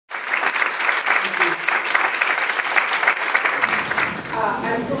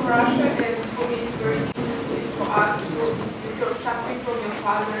I'm from Russia, and for me it's very interesting to ask you if you heard something from your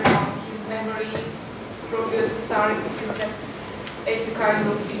father about his memory from USSR, if you have any kind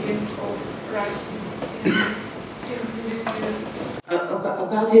of feeling of Russian in this period.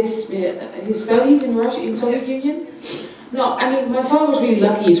 About his studies in Russia, in Soviet Union? No, I mean, my father was really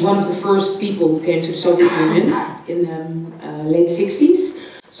lucky. He's one of the first people who came to the Soviet Union in the late 60s.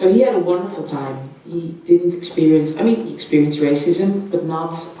 So he had a wonderful time. He didn't experience, I mean, he experienced racism, but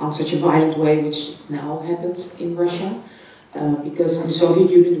not on such a violent way, which now happens in Russia. Because in the Soviet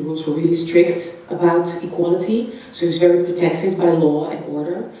Union, the rules were really strict about equality. So he was very protected by law and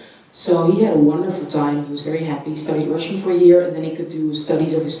order. So he had a wonderful time. He was very happy. He studied Russian for a year, and then he could do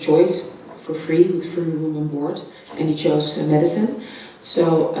studies of his choice for free, with free room and board. And he chose medicine.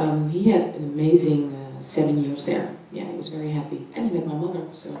 So he had an amazing 7 years there. Yeah, he was very happy. And he met my mother,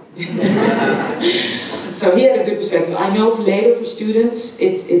 so. So he had a good perspective. I know later for students,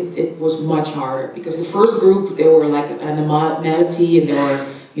 it was much harder. Because the first group, they were like an animality, and they were,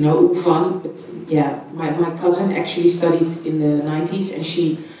 you know, fun. But yeah, my cousin actually studied in the 90s, and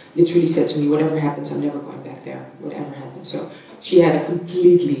she literally said to me, whatever happens, I'm never going back there, whatever happens. So she had a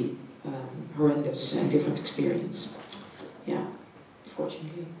completely horrendous and different experience. Yeah,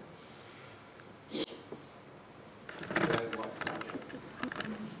 fortunately.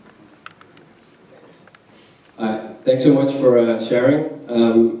 Thanks so much for sharing.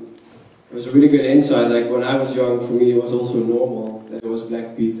 It was a really good insight. Like when I was young, for me it was also normal that it was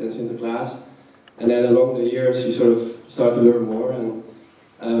Black Pete and Sinterklaas. And then along the years you sort of start to learn more. And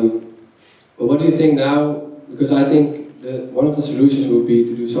but what do you think now? Because I think one of the solutions would be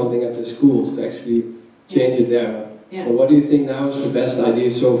to do something at the schools to actually change it there. Yeah. But what do you think now is the best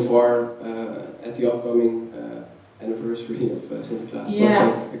idea so far at the upcoming anniversary of Sinterklaas? Yeah.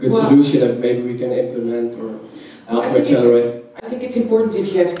 What's like a good solution that maybe we can implement or help to accelerate? I think it's important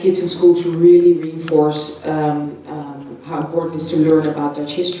if you have kids in school to really reinforce how important it is to learn about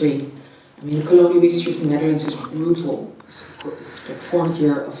Dutch history. I mean, the colonial history of the Netherlands is brutal. It's like 400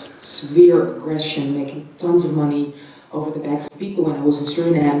 years of severe aggression, making tons of money over the backs of people when I was in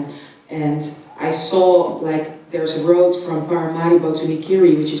Suriname. And I saw, like, there's a road from Paramaribo to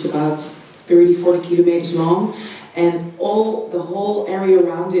Nikiri, which is about 30-40 kilometers long. And the whole area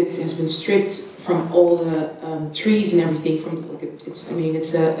around it has been stripped from all the trees and everything.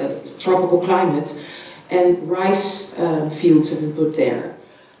 It's a tropical climate, and rice fields have been put there.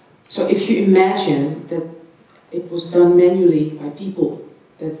 So if you imagine that it was done manually by people,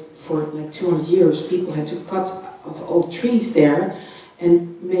 that for like 200 years people had to cut off all the trees there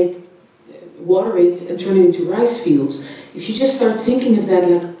and water it and turn it into rice fields. If you just start thinking of that,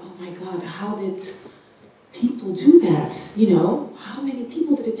 like, oh my God, how did people do that? You know, how many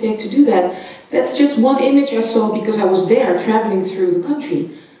people did it take to do that? That's just one image I saw because I was there traveling through the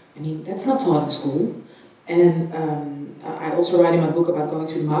country. I mean, that's not taught in school. And I also write in my book about going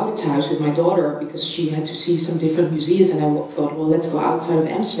to the Mauritshuis with my daughter because she had to see some different museums, and I thought, well, let's go outside of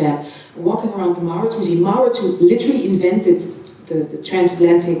Amsterdam. And walking around the Maurits Museum, Maurits who literally invented the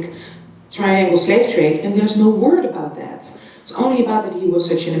transatlantic triangle slave trade, and there's no word about that. It's only about that he was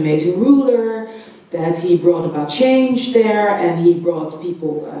such an amazing ruler, that he brought about change there, and he brought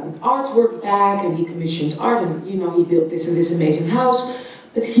people artwork back, and he commissioned art, and you know, he built this and this amazing house.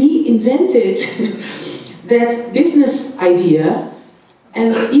 But he invented that business idea,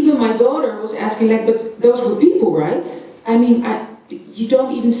 and even my daughter was asking, like, but those were people, right? I mean, you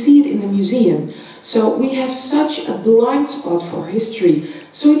don't even see it in the museum. So we have such a blind spot for history.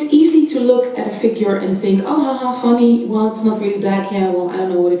 So it's easy to look at a figure and think, oh, haha, funny, well, it's not really black, yeah, well, I don't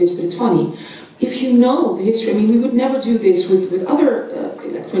know what it is, but it's funny. If you know the history, I mean, we would never do this with other,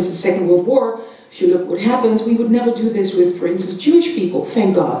 like for instance, the Second World War. If you look what happened, we would never do this with, for instance, Jewish people,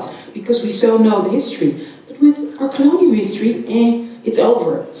 thank God, because we so know the history. But with our colonial history, it's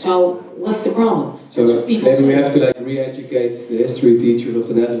over. So what's the problem? So maybe we have to like re-educate the history teachers of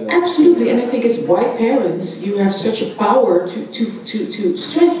the Netherlands. Absolutely, and I think as white parents, you have such a power to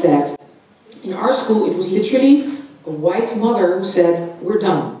stress that. In our school, it was literally a white mother who said, we're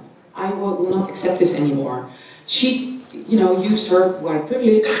done. I will not accept this anymore. She, you know, used her white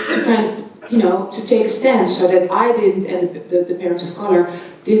privilege to kind of, you know, to take a stance so that I didn't, and the parents of color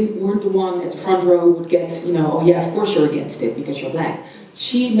weren't the one at the front row who would get, you know, oh yeah, of course you're against it because you're black.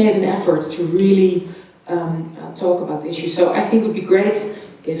 She made an effort to really talk about the issue. So I think it would be great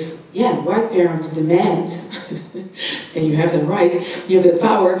if, yeah, white parents demand, and you have the right, you have the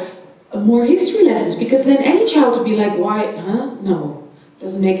power, more history lessons, because then any child would be like, why, huh? No,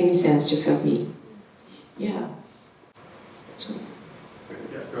 doesn't make any sense, just like me. Yeah. That's right.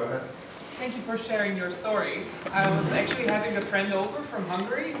 Yeah, go ahead. thank you for sharing your story. I was actually having a friend over from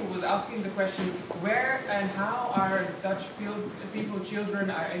Hungary who was asking the question, where and how are Dutch people, children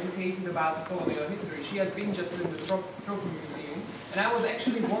are educated about colonial history? She has been just in the Tropen Museum, and I was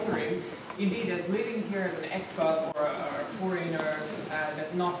actually wondering, indeed, as living here as an expat or a foreigner,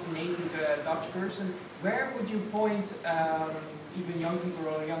 that not native Dutch person, where would you point even young people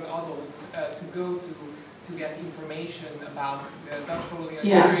or young adults to go to get information about the Dutch colonial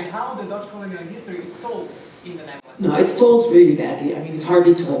history and how the Dutch colonial history is told in the Netherlands? No, it's told really badly. I mean, it's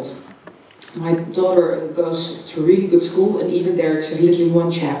hardly told. My daughter goes to a really good school, and even there it's literally one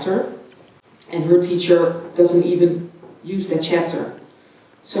chapter, and her teacher doesn't even use that chapter.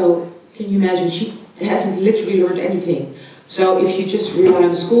 So, can you imagine, she hasn't literally learned anything. So if you just rely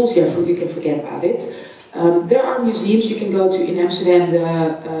on the schools, you can forget about it. There are museums you can go to in Amsterdam,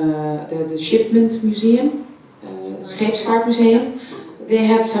 the Shipment Museum, Scheepvaartmuseum. They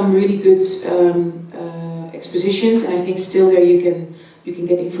have some really good expositions, and I think still there you can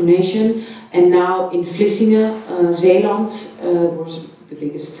get information. And now in Vlissingen, Zeeland, was the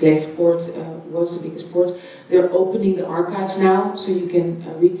biggest slave port, was the biggest port. They're opening the archives now, so you can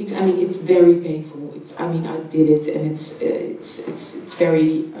read things. I mean, it's very painful. I mean, I did it, and it's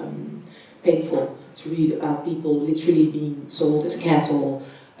very painful to read about people literally being sold as cattle,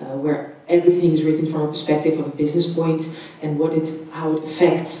 where everything is written from a perspective of a business point and how it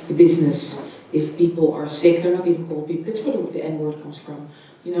affects the business. If people are sick, they're not even called people. That's where the N word comes from.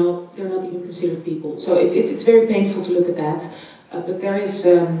 You know, they're not even considered people. So it's very painful to look at that. But there is,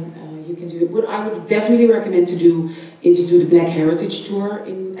 you can do it. What I would definitely recommend to do is do the Black Heritage Tour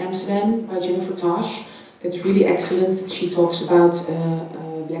in Amsterdam by Jennifer Tosh. That's really excellent. She talks about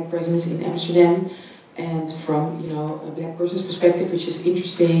black presence in Amsterdam, and from a black person's perspective, which is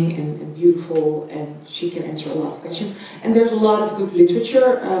interesting and beautiful, and she can answer a lot of questions. And there's a lot of good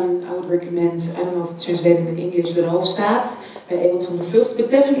literature. I would recommend, I don't know if it's translated in English, De Hoofdstaat by Ewald van der Vught, but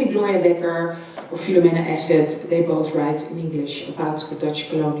definitely Gloria Becker or Philomena Asset. They both write in English about the Dutch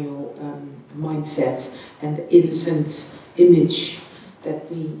colonial mindset and the innocent image that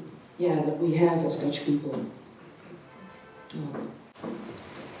we have as Dutch people.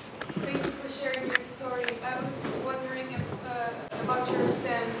 Thank you for sharing your story. I was wondering about your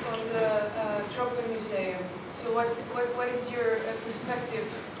stance on the Tropen Museum. So what is your perspective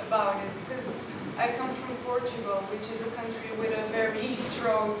about it? Because I come from Portugal, which is a country with a very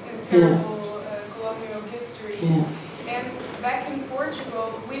strong and terrible colonial history. Yeah. And back in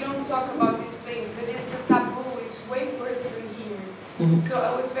Portugal, we don't talk about these things, but it's a taboo. It's way worse than here. Mm-hmm. So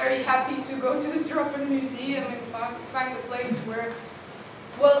I was very happy to go to the Tropen Museum and find a place where,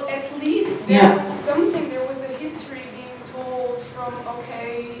 well, at least there was something, there was a history being told from,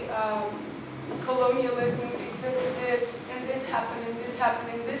 okay, colonialism existed, and this happened, and this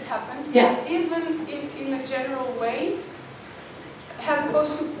happened, and this happened. Yeah. Even in a general way, as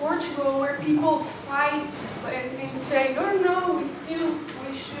opposed to Portugal, where people fight and say, no, we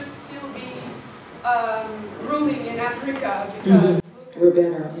should still be ruling in Africa because we're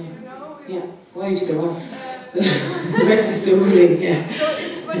better. Yeah. You know, Yeah. Well, you still are. The rest is still ruling. Yeah. So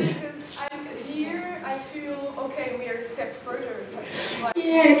it's funny because here I feel okay, we are a step further.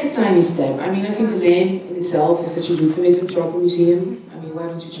 Yeah, it's a tiny step. I mean, I think the name in itself is such a euphemism, Tropen Museum. I mean, why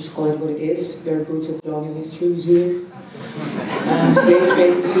don't you just call it what it is? Very brutal colonial history museum. Slave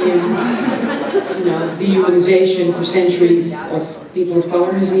trade museum, dehumanization for centuries of people of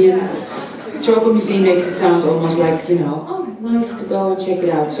color museum. Tropen Museum makes it sound almost like, oh, nice to go and check it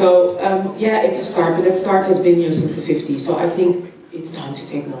out. So, yeah, it's a start, but that start has been here since the 50s, so I think it's time to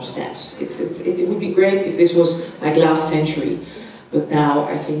take more steps. It would be great if this was like last century, but now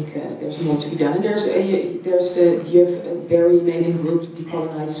I think there's more to be done. And you have a very amazing group, the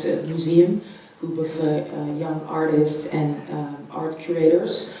Decolonize Museum, group of young artists and art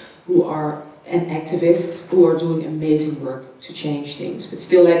curators and activists who are doing amazing work to change things. But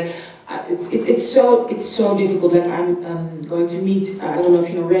still, like, it's so difficult. Like, I'm going to meet, I don't know if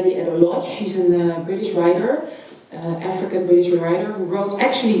you know Randy Lodge. She's a British writer, African British writer, who wrote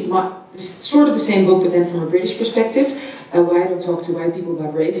actually sort of the same book, but then from a British perspective. Why I don't talk to white people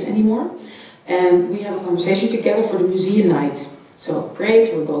about race anymore. And we have a conversation together for the museum night. So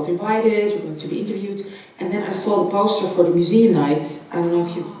great, we're both invited, we're going to be interviewed. And then I saw the poster for the museum night. I don't know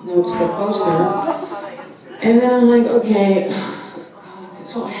if you've noticed that poster. And then I'm like, okay, God,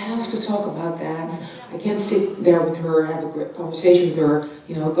 so I have to talk about that. I can't sit there with her, have a great conversation with her,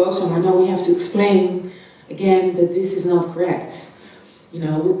 go somewhere. No, we have to explain again that this is not correct.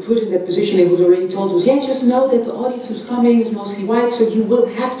 We're put in that position. It was already told us, yeah, just know that the audience who's coming is mostly white, so you will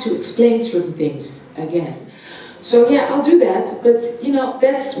have to explain certain things again. So yeah, I'll do that, but you know,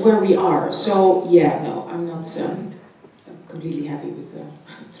 that's where we are. So yeah, no, I'm not completely happy with the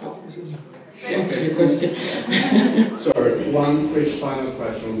travel museum. To answer your question. Sorry, one quick final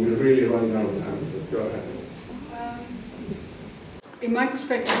question. We're really running out of time, so go ahead. In my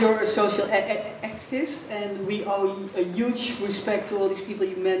perspective, you're a social activist, and we owe a huge respect to all these people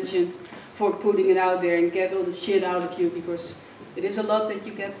you mentioned for putting it out there and get all the shit out of you, because it is a lot that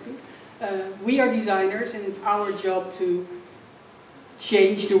you get to. We are designers, and it's our job to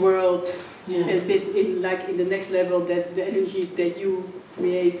change the world a bit in the next level, that the energy that you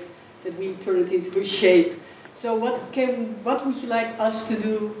create, that we turn it into a shape. So what would you like us to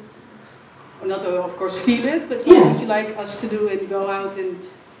do? Not of course feel it, but what would you like us to do and go out and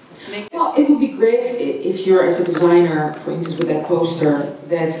make it? Well, it would be great if you're, as a designer, for instance, with that poster,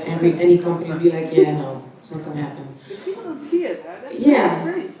 that any company would be like, yeah, no, it's not going to happen. But people don't see it. That's Yeah.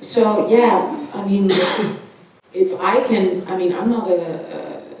 strange. So yeah, I mean, if I can, I mean, I'm not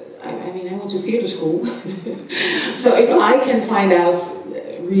I mean, I went to theater school, so if I can find out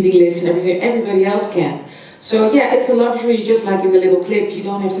reading lists and everything, everybody else can. So yeah, it's a luxury, just like in the little clip. You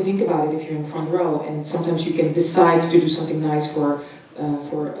don't have to think about it if you're in front row, and sometimes you can decide to do something nice for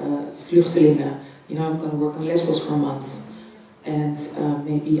vluchtelingen. You know, I'm going to work on Lesbos for a month, and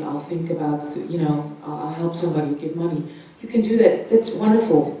maybe I'll think about, you know, I'll help somebody or give money. You can do that. That's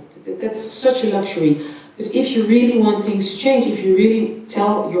wonderful. That's such a luxury. But if you really want things to change, if you really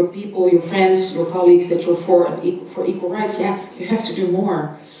tell your people, your friends, your colleagues that you're for equal rights, yeah, you have to do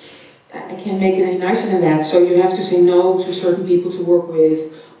more. I can't make it any nicer than that. So you have to say no to certain people to work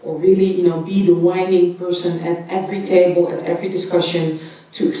with, or really, you know, be the whining person at every table, at every discussion,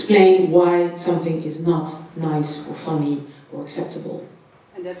 to explain why something is not nice or funny or acceptable.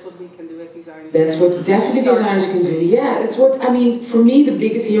 And that's what we can do as designers. That's what definitely designers can do. Yeah, that's what, I mean, for me, the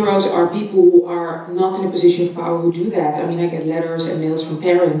biggest heroes are people who are not in a position of power who do that. I mean, I get letters and mails from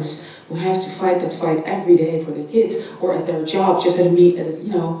parents who have to fight that fight every day for their kids, or at their job, just at a,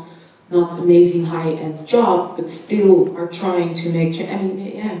 you know, not amazing high-end job, but still are trying to make change. I mean,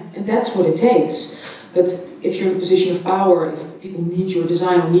 yeah, and that's what it takes. But if you're in a position of power, if people need your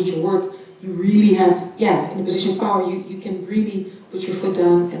design or need your work, you really have, yeah, in a position of power, you can really put your foot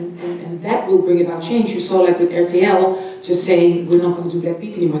down, and that will bring about change. You saw, like with RTL, just saying, we're not going to do Black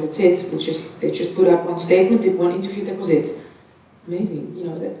Beat anymore, that's it. They just put out one statement, did one interview, that was it. Amazing, you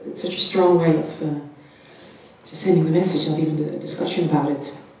know, that's such a strong way of just sending the message, not even the discussion about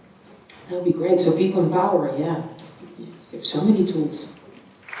it. That would be great. So people in power, yeah, you have so many tools.